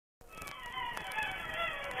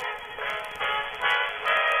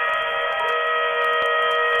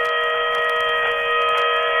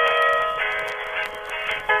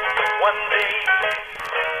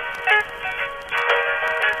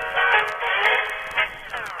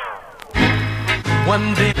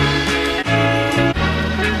One day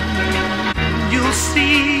you'll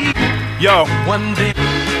see. Yo, One day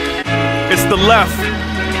it's the left.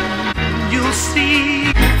 you'll see.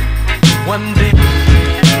 One day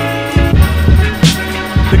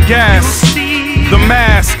The gas, you'll see. the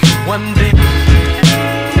mask. One day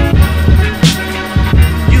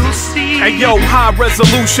you'll see. Hey yo, high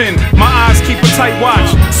resolution. My eyes keep a tight watch.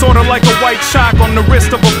 Sorta like a white shock on the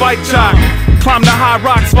wrist of a bike jock. Climb the high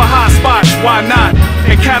rocks for high spots, why not?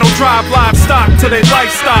 And cattle drive livestock till their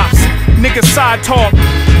life stops. Niggas side talk,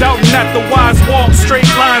 doubting that the wise walk. Straight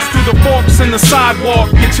lines through the forks in the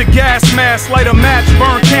sidewalk. Get your gas mask, light a match,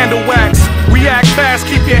 burn candle wax. React fast,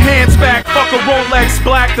 keep your hands back. Fuck a Rolex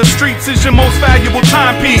black, the streets is your most valuable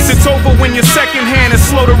timepiece. It's over when your second hand is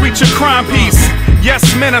slow to reach a crime piece. Yes,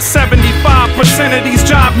 men are 75% of these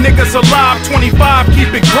job niggas alive. 25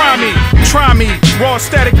 keep it grimy. Try me, raw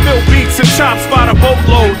static fill beats and chops by the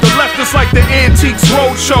boatload. The left is like the Antiques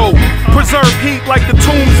Roadshow. Preserve heat like the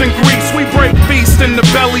tombs in Greece. We break feast in the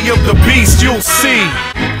belly of the beast, you'll see.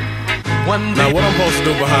 One day Now what I'm supposed to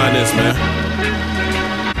do behind this, man?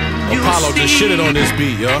 you'll Apollo just see. shitted on this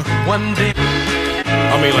beat, yo. One day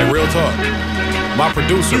I mean, like, real talk. My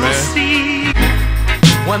producer, you'll man. see.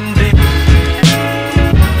 One day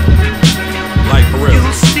Like, for real.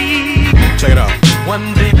 you'll see. Check it out.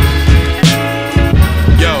 One day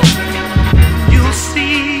Yo. you'll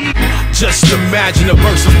see. Just imagine a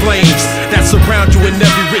burst of flames that surround you in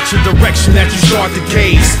every richer direction that you start to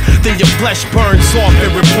gaze. Then your flesh burns off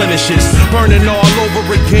and replenishes, burning all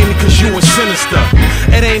over again cause you are sinister.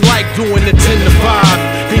 It ain't like doing the 10 to 5.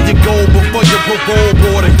 Then you go before your parole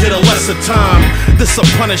board and get a lesser time. This a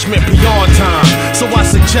punishment beyond time. So I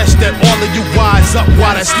suggest that all of you wise up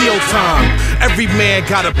while it's still time. Every man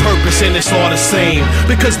got a purpose and it's all the same,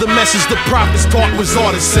 because the message the prophets taught was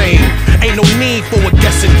all the same. Ain't no need for a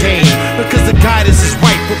guessing game, because the guidance is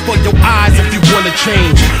right before your eyes if you wanna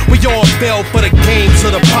change. We all fell for the games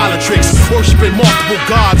of the politics, worshiping multiple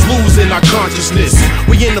gods, losing our consciousness.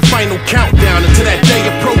 We in the final countdown until that day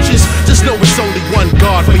approaches. Just know it's only one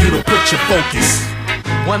God for you to put your focus.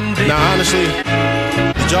 One day Now honestly,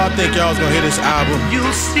 did y'all think y'all was gonna hear this album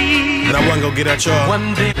you'll see. and I wasn't gonna get at y'all?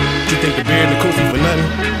 One day You think the beard and the kufi for nothing?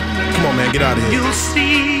 Come on man, get out of here. you'll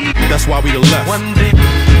see. That's why we the left. One day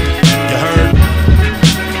You heard?